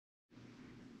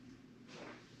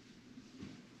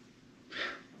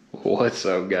What's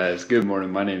up, guys? Good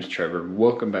morning. My name is Trevor.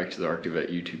 Welcome back to the Vette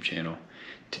YouTube channel.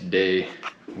 Today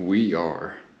we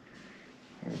are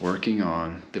working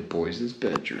on the boys'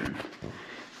 bedroom,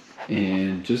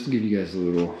 and just to give you guys a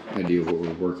little idea of what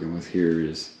we're working with here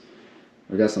is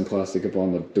I got some plastic up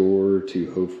on the door to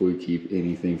hopefully keep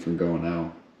anything from going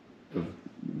out of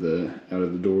the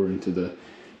door into the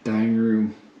dining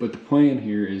room. But the plan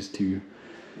here is to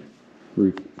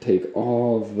take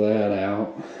all of that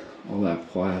out, all that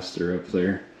plaster up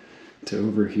there to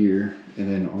over here,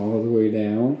 and then all the way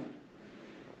down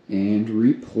and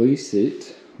replace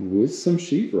it with some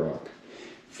sheetrock.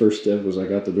 First step was I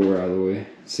got the door out of the way. It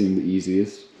seemed the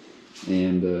easiest,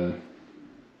 and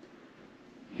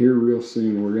here real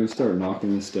soon we're gonna start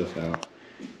knocking this stuff out.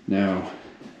 Now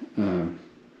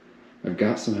I've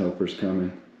got some helpers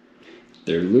coming.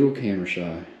 They're a little camera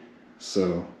shy,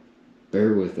 so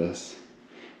bear with us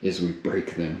as we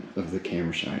break them of the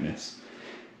camera shyness.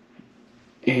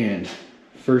 And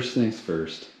first things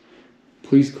first,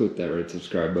 please click that red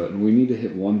subscribe button. We need to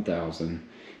hit 1,000,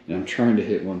 and I'm trying to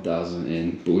hit 1,000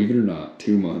 in, believe it or not,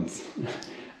 2 months.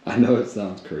 I know it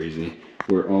sounds crazy.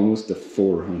 We're almost to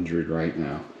 400 right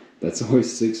now. That's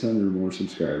always 600 more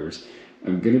subscribers.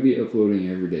 I'm gonna be uploading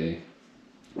every day.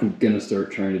 I'm gonna start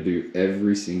trying to do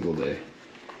every single day.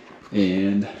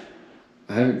 And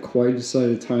I haven't quite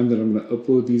decided the time that I'm going to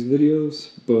upload these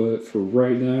videos, but for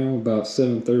right now, about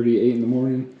 7:30, 8 in the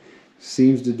morning,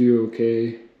 seems to do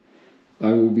okay.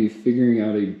 I will be figuring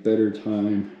out a better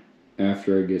time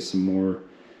after I get some more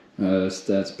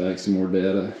stats back, some more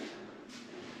data,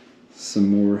 some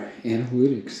more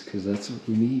analytics, because that's what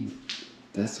we need.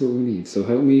 That's what we need. So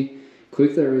help me,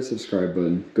 click that red subscribe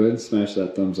button. Go ahead and smash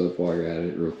that thumbs up while you're at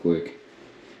it real quick,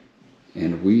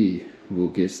 and we will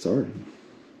get started.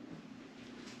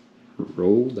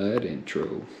 Roll that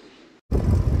intro. They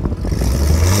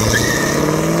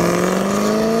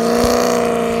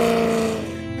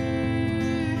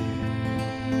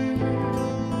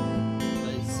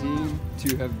seem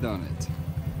to have done it.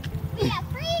 We have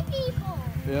 3 people.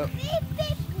 Yep.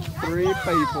 3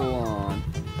 people on.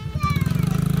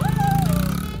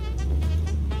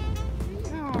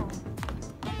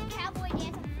 Cowboy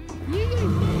dance.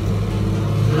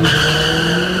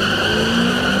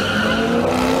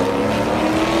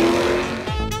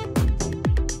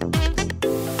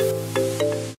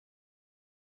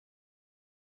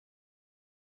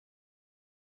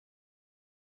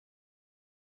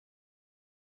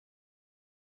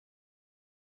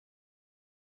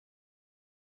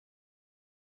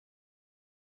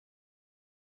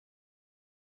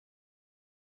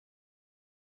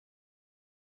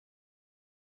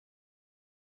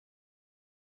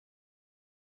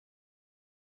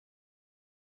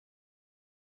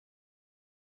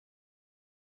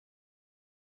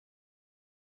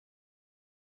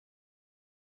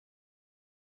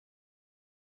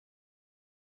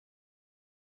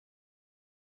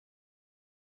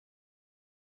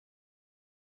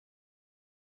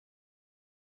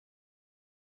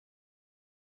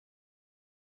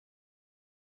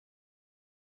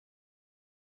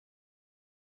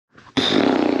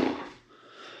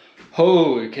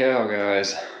 Holy cow,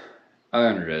 guys. I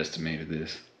underestimated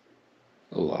this.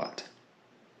 A lot.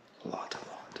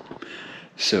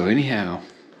 So anyhow,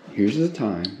 here's the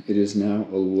time. It is now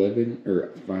 11,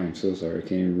 I'm so sorry, I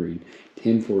can't even read.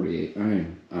 10:48.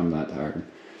 I'm not tired.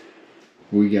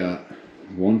 We got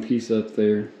one piece up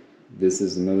there. This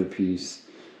is another piece,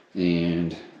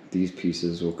 and these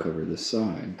pieces will cover the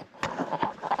side.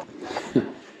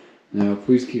 Now,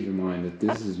 please keep in mind that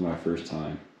this is my first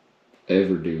time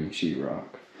ever doing sheetrock,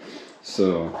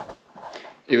 so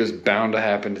it was bound to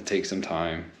happen to take some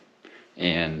time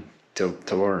and to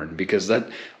learn, because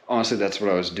honestly that's what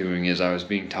I was doing, is I was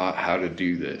being taught how to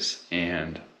do this,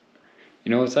 and you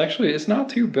know, it's not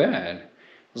too bad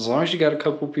as long as you got a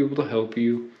couple people to help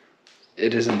you.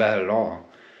 It isn't bad at all.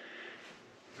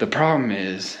 The problem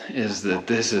is that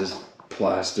this is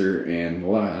plaster and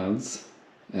laths,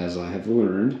 as I have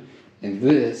learned, and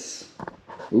this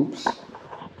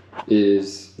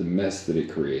is the mess that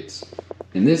it creates.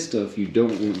 And this stuff you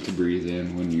don't want to breathe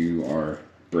in when you are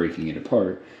breaking it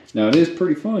apart. Now, it is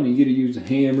pretty fun. You get to use a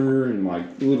hammer and like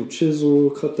a little chisel,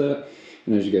 cut that.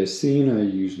 And as you guys seen, I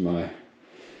used my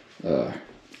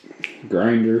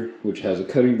grinder, which has a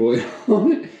cutting blade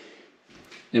on it.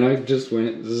 And I just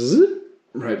went zip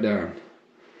right down.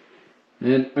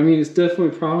 And I mean, it's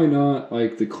definitely probably not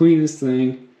like the cleanest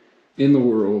thing in the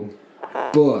world,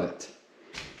 but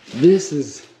this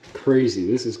is crazy.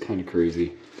 This is kind of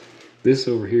crazy. This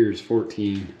over here is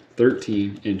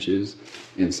 13 inches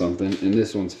and something, and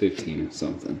this one's 15 and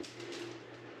something.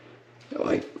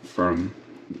 Like from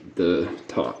the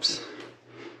tops.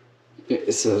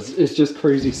 So it's just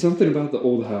crazy. Something about the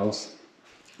old house.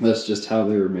 That's just how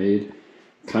they were made.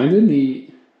 Kind of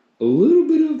neat. A little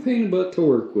bit of a pain in the butt to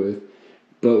work with,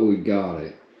 but we got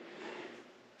it.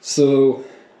 So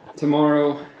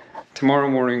tomorrow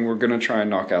morning we're gonna try and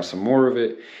knock out some more of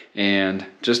it. And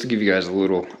just to give you guys a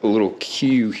little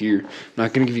cue here, I'm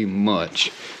not gonna give you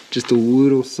much, just a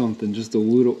little something, just a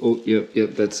little. Oh,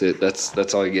 yep, that's it.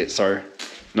 That's all you get. Sorry,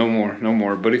 no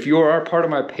more. But if you are part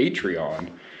of my Patreon,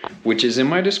 which is in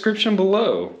my description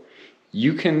below,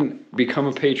 you can become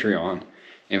a Patreon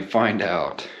and find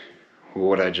out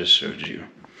what I just showed you.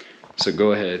 So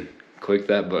go ahead, click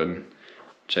that button,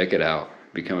 check it out,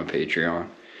 become a Patreon.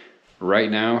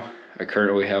 Right now, I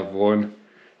currently have one.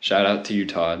 Shout out to you,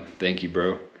 Todd. Thank you,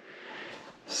 bro.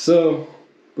 So,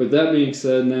 with that being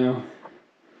said now,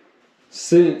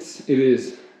 since it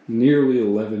is nearly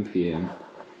 11 p.m.,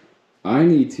 I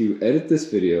need to edit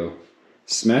this video,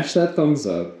 smash that thumbs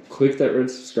up, click that red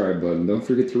subscribe button, don't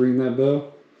forget to ring that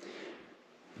bell.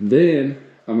 Then,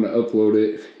 I'm going to upload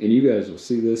it, and you guys will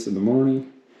see this in the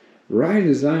morning, right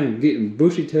as I am getting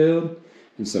bushy-tailed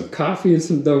and some coffee and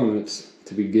some donuts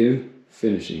to begin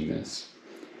finishing this.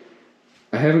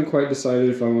 I haven't quite decided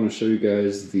if I want to show you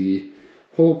guys the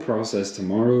whole process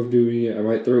tomorrow of doing it. I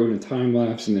might throw in a time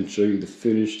lapse and then show you the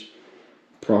finished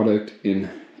product and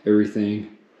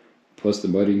everything, plus the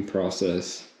mudding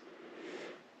process.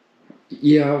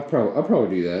 Yeah, I'll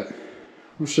probably do that.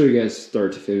 I'll show you guys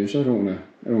start to finish. I don't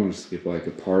want to skip like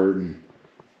a part, and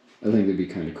I think it'd be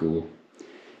kind of cool.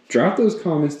 Drop those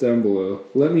comments down below.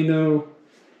 Let me know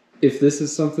if this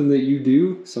is something that you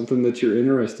do, something that you're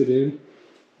interested in,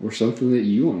 or something that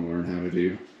you want to learn how to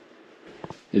do.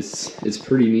 It's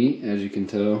pretty neat, as you can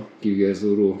tell. Give you guys a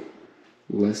little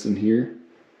lesson here.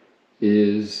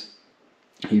 Is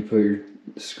you put your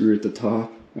screw at the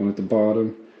top, one at the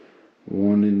bottom,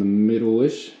 one in the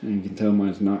middle-ish, and you can tell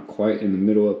mine's not quite in the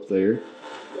middle up there,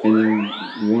 and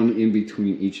then one in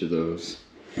between each of those.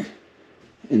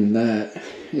 And that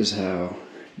is how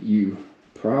you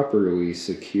properly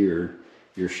secure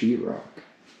your sheetrock.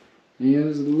 Yeah,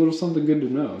 there's a little something good to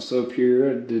know. So up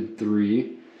here I did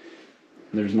 3.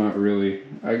 There's not really,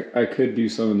 I could do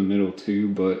some in the middle too,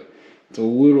 but it's a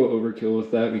little overkill with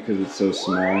that because it's so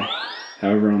small.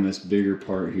 However, on this bigger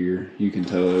part here, you can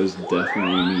tell it is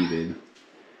definitely needed.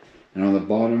 And on the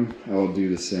bottom, I'll do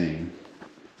the same.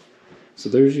 So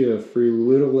there's your free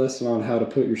little lesson on how to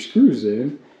put your screws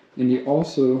in. And you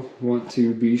also want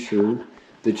to be sure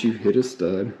that you hit a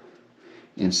stud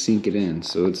and sink it in.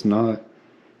 So it's not,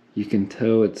 you can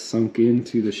tell it's sunk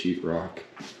into the sheetrock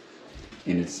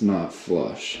and it's not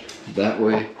flush. That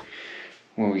way,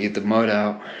 when we get the mud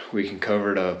out, we can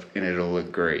cover it up and it'll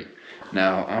look great.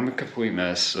 Now, I'm a complete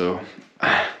mess, so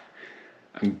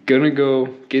I'm gonna go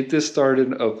get this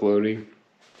started uploading,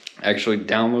 actually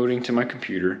downloading to my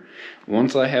computer.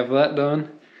 Once I have that done,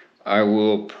 I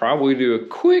will probably do a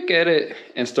quick edit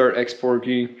and start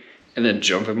exporting and then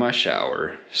jump in my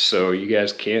shower. So you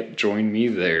guys can't join me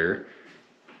there.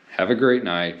 Have a great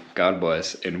night. God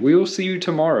bless. And we will see you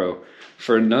tomorrow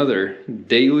for another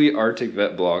daily Arctic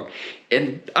Vet vlog.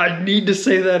 And I need to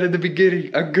say that in the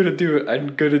beginning. I'm gonna do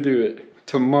it.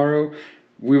 Tomorrow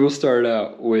we will start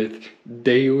out with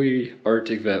daily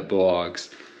Arctic Vet vlogs.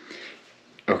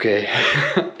 Okay,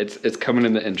 it's coming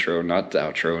in the intro, not the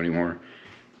outro anymore.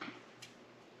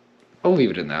 I'll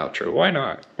leave it in the outro. Why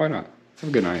not? Have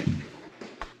a good night.